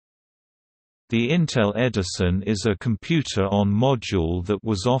The Intel Edison is a computer-on-module that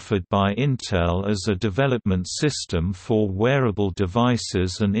was offered by Intel as a development system for wearable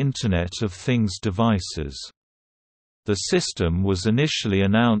devices and Internet of Things devices. The system was initially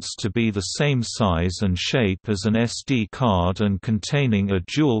announced to be the same size and shape as an SD card and containing a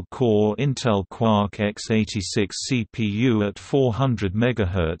dual-core Intel Quark x86 CPU at 400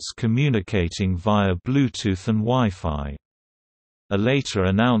 MHz communicating via Bluetooth and Wi-Fi. A later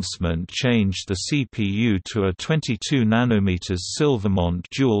announcement changed the CPU to a 22 nm Silvermont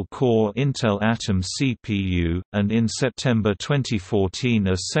dual-core Intel Atom CPU, and in September 2014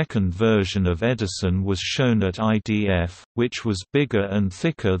 a second version of Edison was shown at IDF, which was bigger and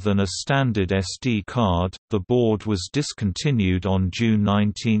thicker than a standard SD card. The board was discontinued on June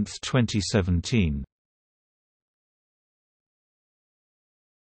 19, 2017.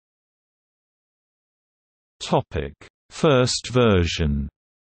 Topic: First version.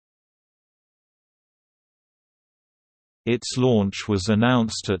 Its launch was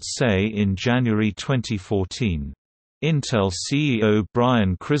announced at SEI in January 2014. Intel CEO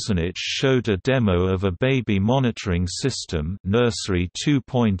Brian Krzanich showed a demo of a baby monitoring system Nursery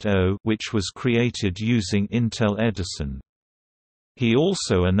 2.0 which was created using Intel Edison. He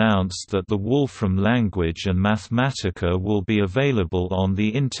also announced that the Wolfram language and Mathematica will be available on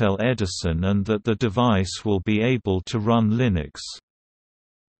the Intel Edison and that the device will be able to run Linux.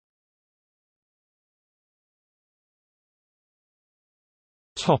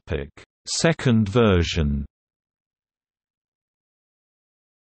 Second version.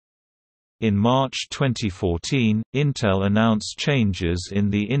 In March 2014, Intel announced changes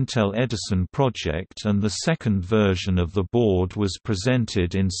in the Intel Edison project and the second version of the board was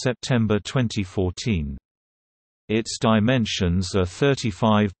presented in September 2014. Its dimensions are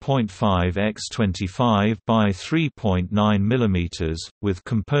 35.5 x 25 by 3.9 mm, with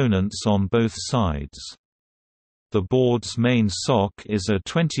components on both sides. The board's main SoC is a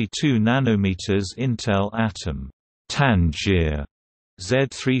 22 nm Intel Atom Tangier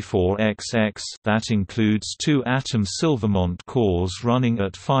Z34XX that includes two Atom Silvermont cores running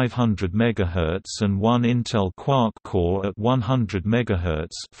at 500 MHz and one Intel Quark core at 100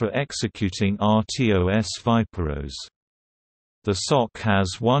 MHz for executing RTOS Viperos. The SoC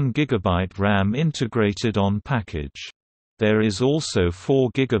has 1 GB RAM integrated on package. There is also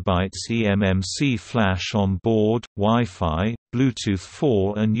 4 GB eMMC flash on board, Wi-Fi, Bluetooth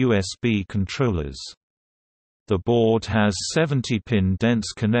 4 and USB controllers. The board has 70-pin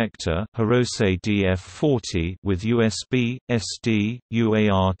dense connector Hirose DF40 with USB, SD,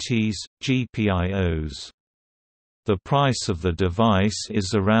 UARTs, GPIOs. The price of the device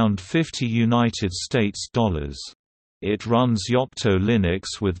is around $50 United States dollars. It runs Yocto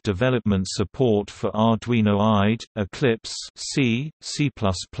Linux with development support for Arduino IDE, Eclipse, C, C++,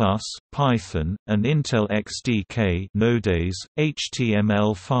 Python, and Intel XDK nowadays,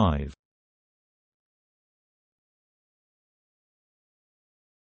 HTML5.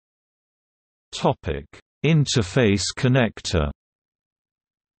 Interface connector.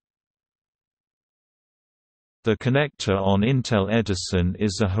 The connector on Intel Edison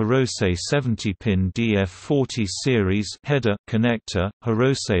is a Hirose 70-pin DF40 series header connector,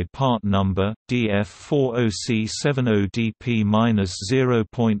 Hirose part number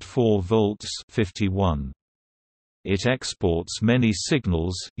DF40C70DP-0.4 volts 51. It exports many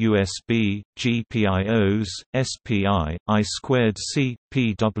signals USB, GPIOs, SPI, I2C,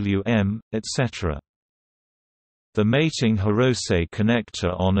 PWM, etc. The mating Hirose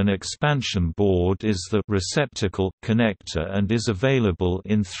connector on an expansion board is the receptacle connector and is available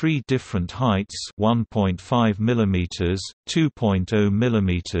in 3 different heights: 1.5 mm, 2.0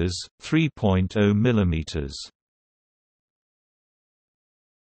 mm, 3.0 mm.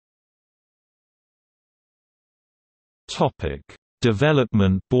 Topic: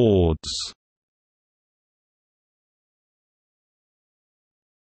 Development boards.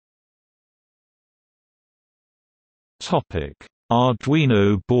 Topic: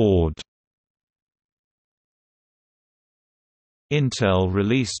 Arduino board. Intel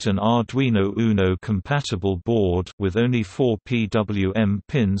released an Arduino Uno compatible board with only 4 PWM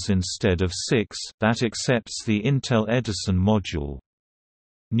pins instead of 6 that accepts the Intel Edison module.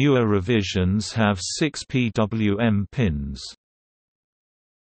 Newer revisions have 6 PWM pins.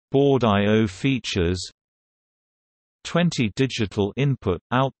 Board I/O features 20 digital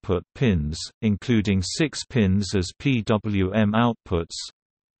input-output pins, including 6 pins as PWM outputs,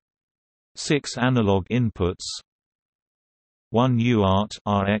 6 analog inputs, 1 UART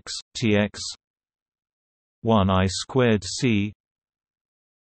RX, TX, 1 I2C,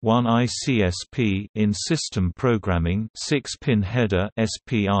 1 ICSP in system programming, 6-pin header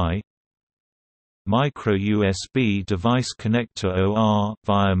SPI, Micro USB device connector OR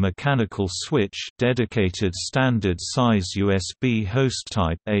via mechanical switch, dedicated standard size USB host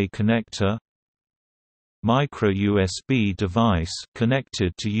type A connector. Micro USB device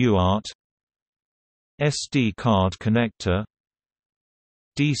connected to UART. SD card connector.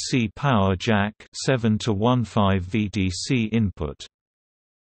 DC power jack 7 to 15 VDC input.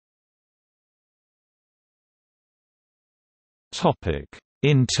 Topic: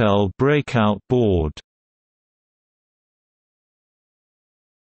 Intel breakout board.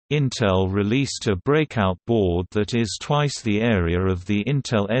 Intel released a breakout board that is twice the area of the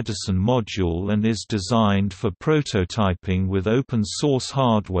Intel Edison module and is designed for prototyping with open-source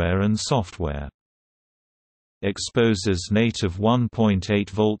hardware and software. Exposes native 1.8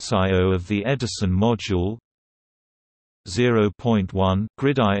 volts I/O of the Edison module, 0.1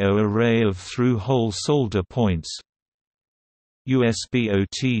 grid I/O array of through-hole solder points, USB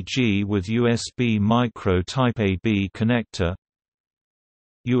OTG with USB micro Type AB connector,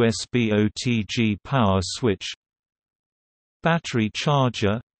 USB OTG power switch, battery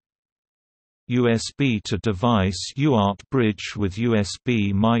charger, USB to device UART bridge with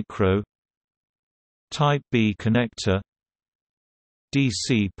USB micro, Type B connector,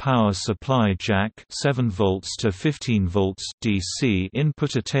 DC power supply jack 7 volts to 15 volts DC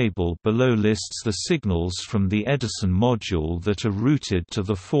input. A table below lists the signals from the Edison module that are routed to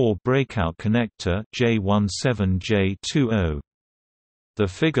the 4 breakout connector J17J20. The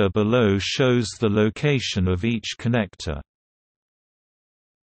figure below shows the location of each connector.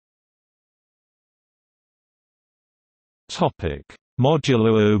 Topic: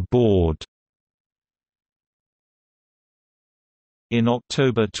 Modulowo board. In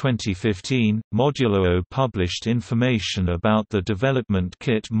October 2015, Modulowo published information about the development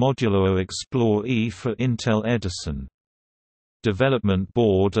kit Modulowo Explore E for Intel Edison. Development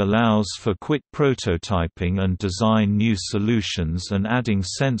board allows for quick prototyping and design new solutions and adding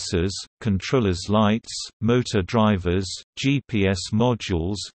sensors, controllers, lights, motor drivers, GPS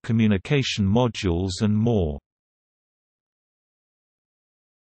modules, communication modules and more.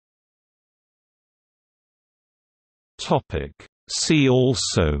 See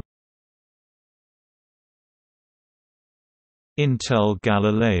also: Intel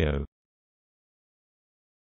Galileo.